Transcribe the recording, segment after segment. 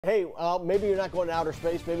Hey, maybe you're not going to outer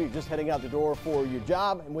space. Maybe you're just heading out the door for your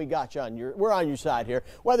job, and we got you we're on your side here.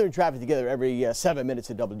 Weather and traffic together every 7 minutes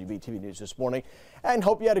at WBTV News this morning. And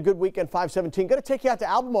hope you had a good weekend. 517. Going to take you out to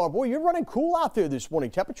Albemarle. Boy, you're running cool out there this morning.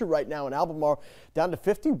 Temperature right now in Albemarle down to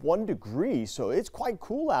 51 degrees, so it's quite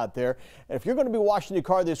cool out there. And if you're going to be washing your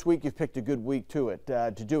car this week, you've picked a good week to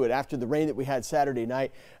do it. After the rain that we had Saturday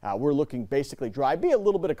night, we're looking basically dry. Be a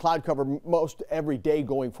little bit of cloud cover most every day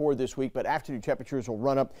going forward this week, but afternoon temperatures will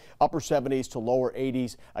run up upper 70s to lower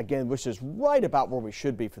 80s again, which is right about where we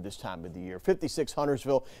should be for this time of the year. 56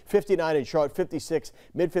 Huntersville, 59 in Charlotte, 56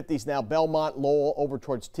 mid-50s now Belmont, Lowell, over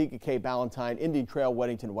towards TKK, Ballantyne, Indian Trail,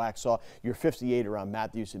 Weddington, Waxhaw. Your 58 around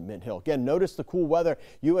Matthews and Mint Hill. Again, notice the cool weather.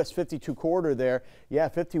 US 52 corridor there. Yeah,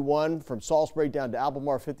 51 from Salisbury down to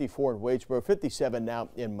Albemarle, 54 in Wadesboro, 57 now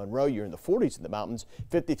in Monroe. You're in the 40s in the mountains,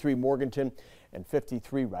 53 Morganton, and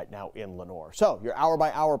 53 right now in Lenoir. So your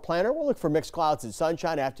hour-by-hour planner, we'll look for mixed clouds and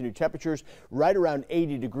sunshine. Afternoon temperatures right around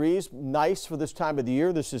 80 degrees. Nice for this time of the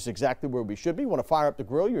year. This is exactly where we should be. You want to fire up the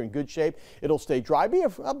grill, you're in good shape. It'll stay dry. Be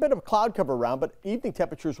a bit of a cloud cover around, but evening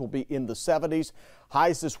temperatures will be in the 70s.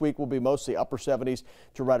 Highs this week will be mostly upper 70s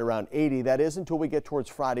to right around 80. That is until we get towards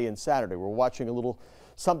Friday and Saturday. We're watching a little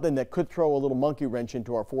something that could throw a little monkey wrench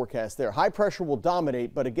into our forecast there. High pressure will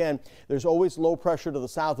dominate, but again, there's always low pressure to the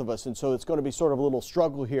south of us, and so it's going to be sort of a little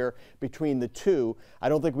struggle here between the two. I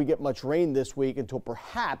don't think we get much rain this week until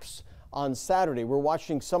perhaps on Saturday. We're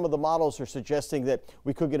watching some of the models are suggesting that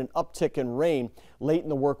we could get an uptick in rain late in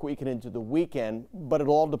the work week and into the weekend, but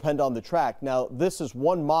it'll all depend on the track. Now, this is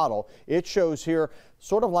one model. It shows here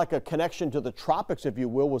sort of like a connection to the tropics, if you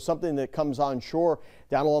will, with something that comes onshore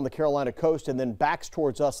down along the Carolina coast and then backs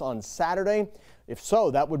towards us on Saturday. If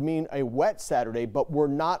so, that would mean a wet Saturday, but we're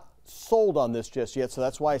not sold on this just yet, so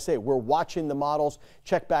that's why I say we're watching the models.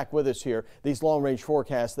 Check back with us here. These long-range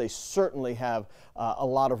forecasts, they certainly have a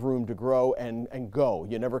lot of room to grow and go.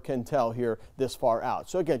 You never can tell here this far out.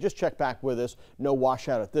 So again, just check back with us. No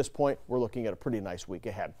washout at this point. We're looking at a pretty nice week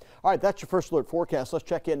ahead. All right, that's your First Alert forecast. Let's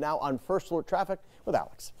check in now on First Alert traffic with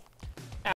Alex.